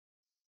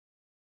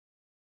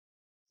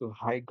So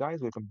hi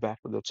guys, welcome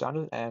back to the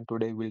channel and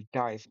today we'll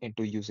dive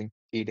into using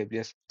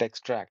AWS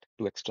Textract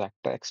to extract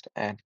text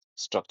and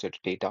structured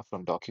data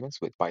from documents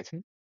with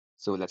Python.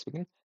 So let's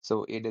begin.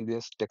 So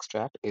AWS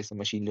Textract is a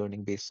machine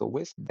learning based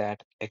service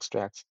that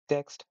extracts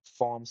text,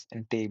 forms,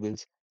 and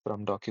tables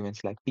from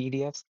documents like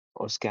PDFs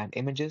or scanned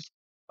images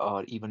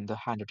or even the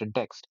handwritten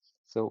text.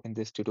 So in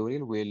this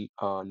tutorial, we'll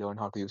learn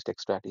how to use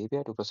Textract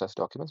API to process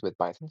documents with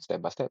Python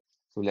step by step.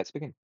 So let's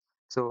begin.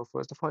 So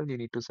first of all, you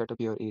need to set up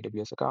your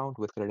AWS account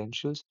with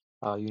credentials.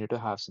 You need to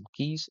have some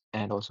keys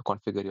and also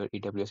configure your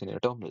AWS in your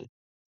terminal.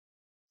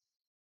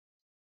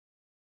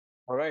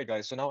 All right,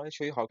 guys. So now I'll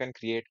show you how you can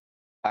create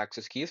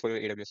access keys for your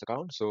AWS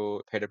account.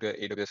 So head up to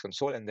your AWS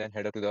console and then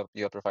head up to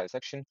your profile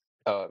section,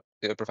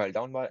 your profile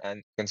down bar, and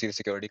you can see the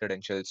security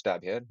credentials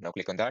tab here. Now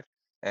click on that.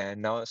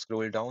 And now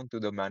scroll down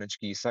to the manage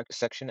keys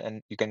section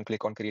and you can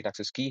click on create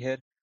access key here.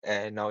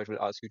 And now it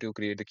will ask you to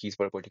create the keys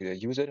for a particular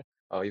user.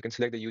 You can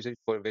select the user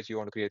for which you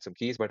want to create some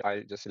keys, but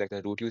I'll just select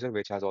the root user,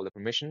 which has all the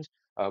permissions.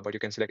 But you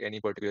can select any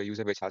particular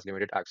user which has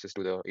limited access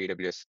to the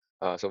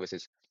AWS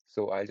services.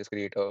 So I'll just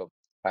create a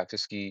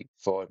access key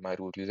for my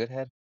root user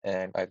here,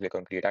 and I click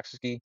on create access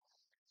key.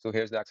 So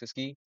here's the access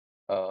key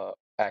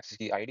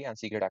ID and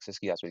secret access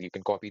key as well. You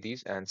can copy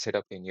these and set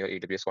up in your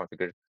AWS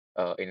configure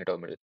in your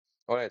terminal.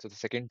 All right, so the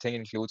second thing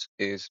includes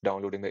is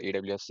downloading the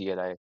AWS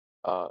CLI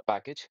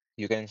package.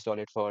 You can install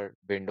it for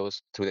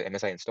Windows through the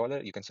MSI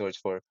installer. You can search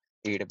for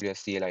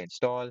AWS CLI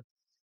install,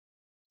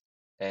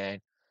 and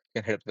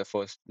you can head up to the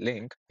first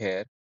link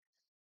here,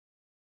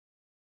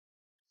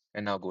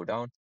 and now go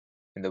down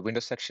in the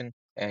Windows section,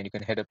 and you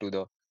can head up to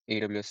the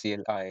AWS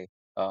CLI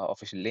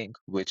official link,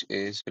 which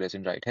is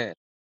present right here.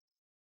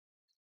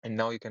 And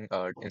now you can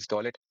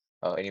install it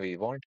any way you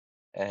want,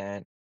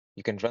 and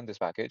you can run this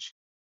package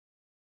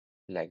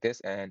like this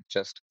and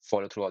just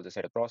follow through all the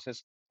setup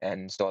process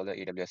and install the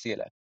AWS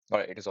CLI. All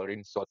right, it is already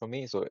installed for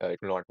me, so it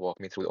will not walk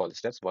me through all the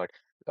steps, but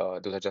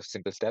those are just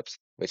simple steps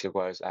which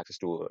requires access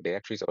to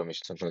directories or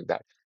permissions, something like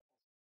that.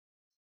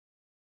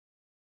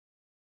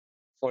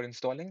 For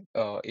installing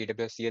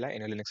AWS CLI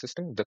in a Linux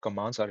system, the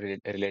commands are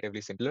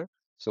relatively simpler.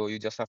 So you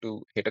just have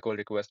to hit a call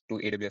request to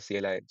AWS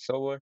CLI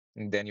server,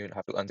 and then you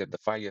have to unzip the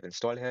file you have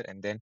installed here,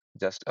 and then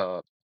just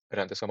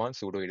run this command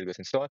sudo AWS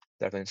install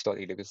that will install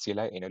AWS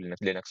CLI in a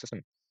Linux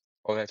system.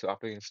 All right, so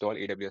after you install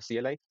AWS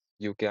CLI,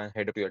 you can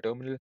head up to your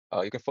terminal.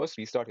 You can first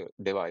restart your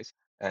device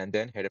and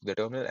then head up to the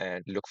terminal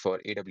and look for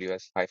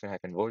AWS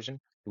hyphen version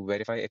to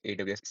verify if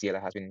AWS CLI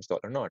has been installed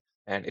or not.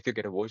 And if you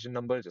get a version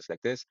number just like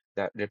this,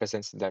 that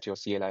represents that your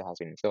CLI has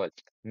been installed.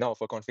 Now,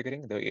 for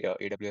configuring the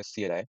AWS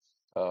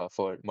CLI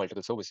for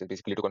multiple services,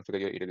 basically to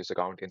configure your AWS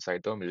account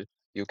inside terminal,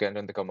 you can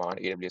run the command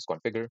AWS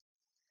configure,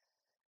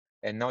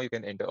 and now you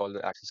can enter all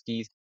the access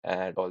keys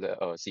and all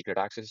the secret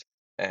access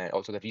and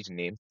also the region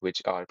name,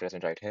 which are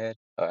present right here.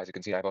 As you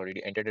can see, I've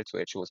already entered it, so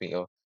it shows me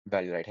a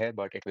value right here,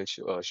 but it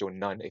will show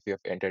none if you have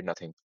entered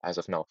nothing as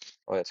of now.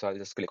 All right, so I'll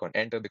just click on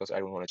enter because I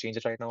don't want to change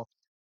it right now.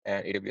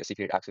 And AWS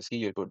secret access key,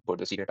 you put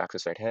the secret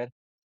access right here.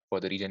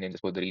 For the region name,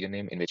 just put the region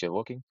name in which you're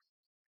working.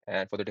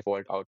 And for the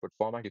default output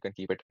format, you can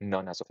keep it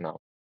none as of now.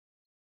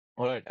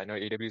 All right, I know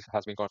AWS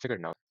has been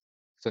configured now.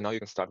 So now you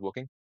can start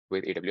working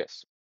with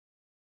AWS.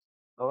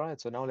 All right,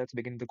 so now let's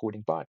begin the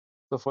coding part.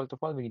 So first of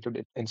all, we need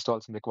to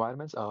install some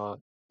requirements.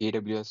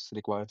 AWS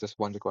requires just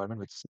one requirement,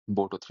 which is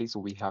Boto3.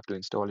 So we have to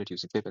install it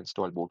using pip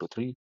install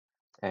Boto3.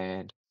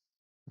 And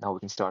now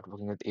we can start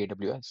working with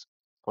AWS.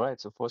 All right,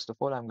 so first of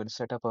all, I'm going to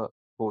set up a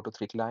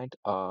Boto3 client.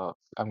 I'm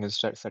going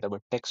to set up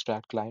a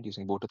Textract client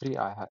using Boto3.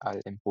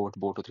 I'll import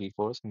Boto3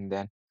 first and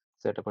then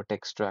set up a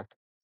Textract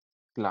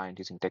client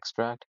using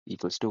Textract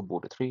equals to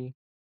Boto3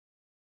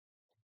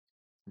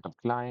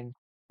 client.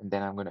 And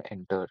then I'm going to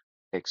enter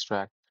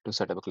Textract to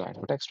set up a client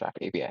for Textract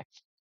API.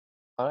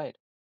 All right.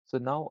 So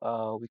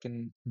now we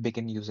can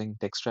begin using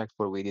Textract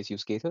for various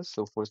use cases.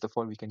 So first of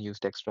all, we can use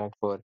Textract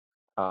for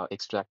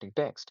extracting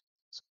text.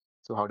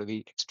 So how do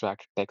we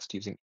extract text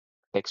using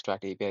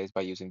Textract APIs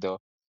by using the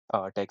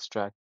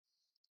Textract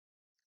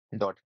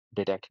dot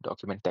detect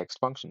document text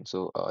function.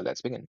 So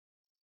let's begin.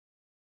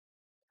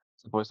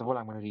 So first of all,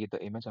 I'm going to read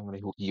the image I'm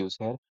going to use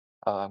here.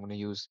 I'm going to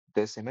use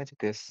this image.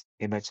 This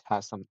image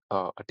has some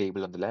a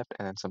table on the left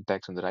and some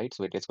text on the right.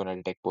 So it is going to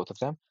detect both of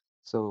them.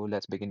 So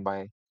let's begin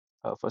by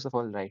first of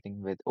all writing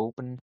with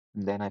open.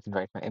 Then I can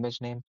write my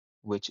image name,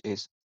 which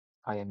is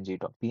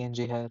img.png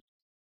here.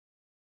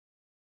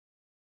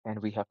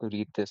 And we have to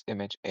read this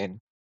image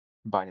in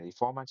binary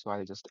format. So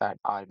I'll just add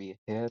RB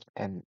here,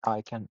 and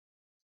I can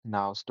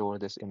now store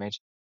this image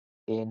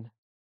in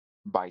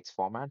bytes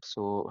format.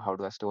 So how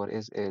do I store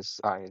is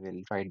I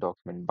will write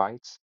document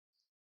bytes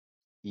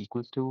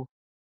equals to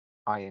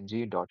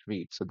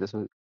img.read. So this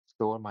will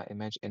store my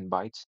image in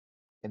bytes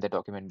in the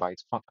document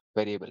bytes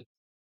variable.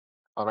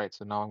 All right,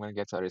 so now I'm going to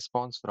get a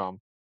response from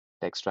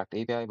Textract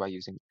API by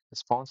using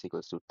response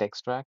equals to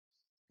Textract,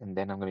 and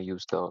then I'm going to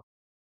use the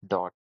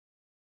dot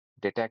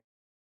detect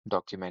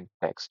document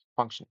text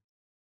function.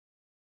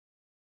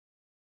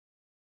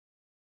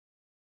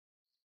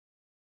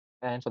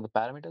 And for the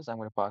parameters, I'm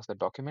going to pass the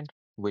document,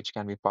 which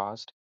can be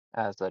passed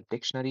as a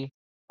dictionary,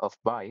 of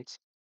bytes,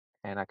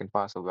 and I can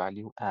pass a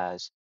value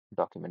as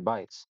document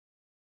bytes.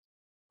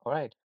 All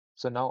right.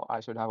 So now I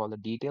should have all the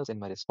details in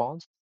my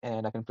response,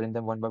 and I can print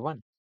them one by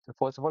one. So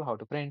first of all, how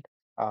to print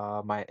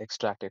my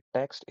extracted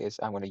text is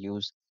I'm going to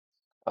use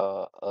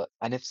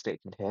an if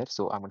statement here.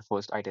 So I'm going to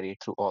first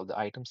iterate through all the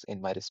items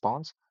in my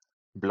response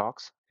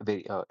blocks,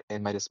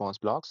 in my response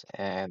blocks,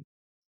 and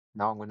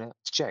now I'm going to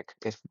check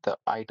if the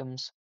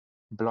items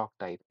block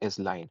type is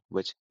line,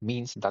 which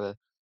means that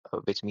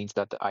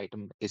the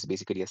item is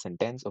basically a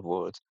sentence of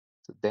words.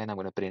 So then I'm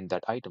going to print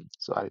that item.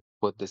 So I'll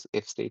put this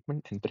if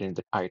statement and print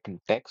the item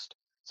text.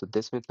 So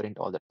this will print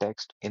all the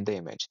text in the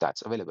image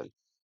that's available.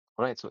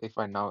 All right. So if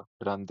I now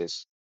run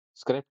this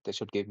script, this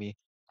should give me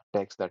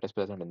text that is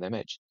present in the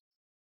image.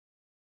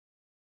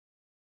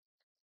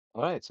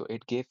 All right. So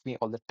it gave me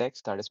all the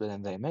text that is present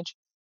in the image.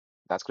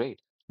 That's great.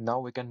 Now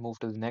we can move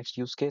to the next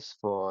use case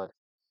for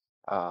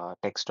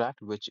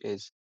Textract, which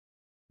is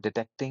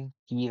detecting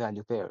key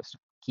value pairs.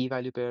 Key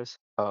value pairs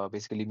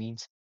basically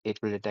means it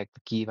will detect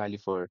the key value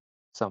for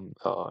some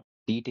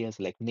details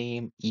like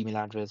name, email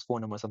address,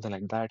 phone number, something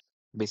like that.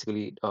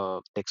 Basically,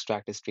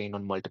 Textract is trained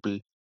on multiple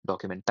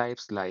document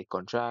types like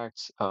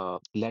contracts,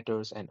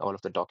 letters, and all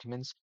of the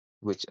documents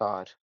which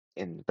are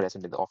in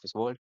present in the office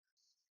world.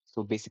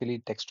 So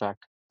basically,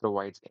 Textract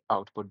provides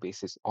output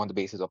basis on the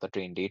basis of the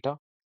trained data.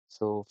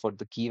 So for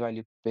the key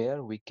value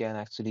pair, we can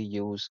actually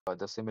use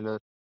the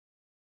similar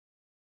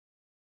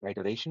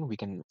iteration. We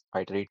can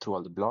iterate through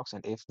all the blocks,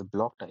 and if the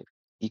block type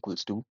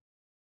equals to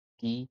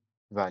key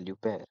value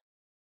pair,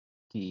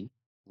 key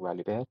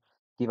value pair,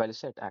 key value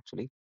set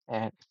actually,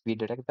 and if we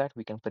detect that,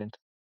 we can print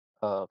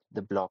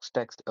the block's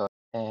text.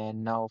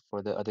 And now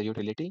for the other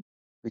utility,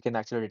 we can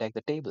actually detect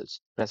the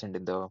tables present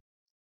in the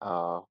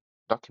uh,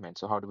 document.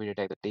 So how do we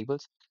detect the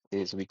tables?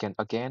 Is we can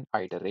again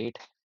iterate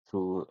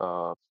through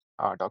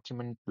our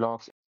document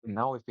blocks.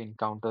 Now, if we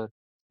encounter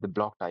the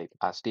block type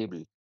as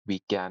table, we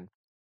can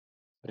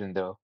print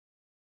the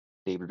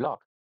table block.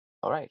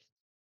 All right.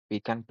 We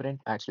can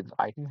print actually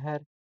the item here,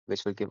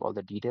 which will give all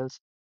the details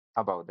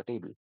about the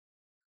table.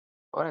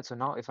 All right, so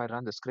now if I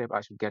run the script,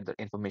 I should get the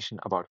information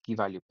about key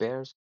value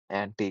pairs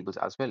and tables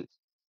as well.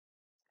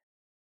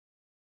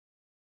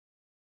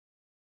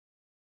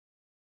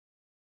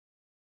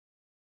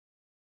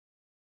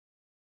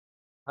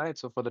 All right,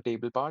 so for the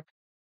table part,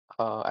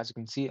 as you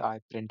can see, I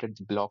printed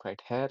the block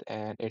right here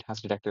and it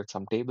has detected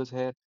some tables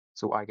here.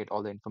 So I get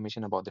all the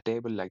information about the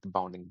table, like the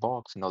bounding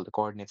box and all the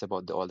coordinates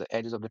about all the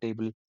edges of the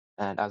table,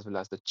 and as well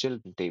as the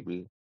children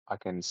table. I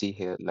can see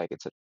here like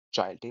it's a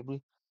child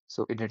table.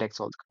 So it detects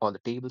all the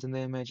tables in the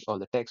image, all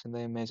the text in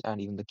the image,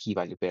 and even the key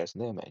value pairs in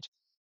the image.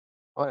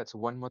 All right, so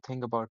one more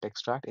thing about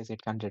extract is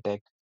it can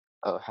detect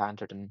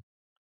handwritten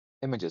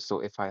images. So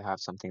if I have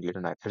something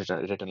written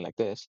like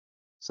this,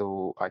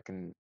 so I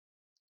can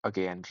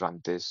again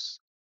run this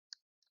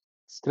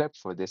script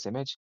for this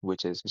image,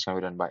 which can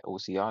be run by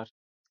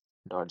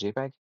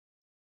ocr.jpg.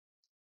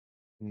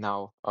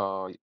 Now,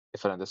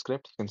 if I run the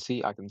script, you can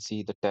see I can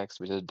see the text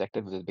which is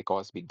detected, which is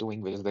because we're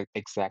doing, which is the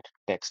exact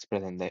text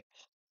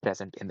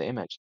present in the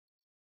image.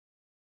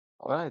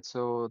 All right,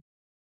 so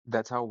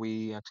that's how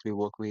we actually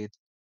work with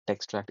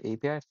Textract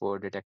API for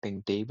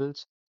detecting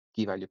tables,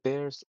 key value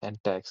pairs, and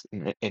text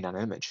in an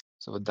image.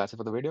 So that's it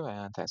for the video,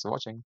 and thanks for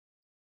watching.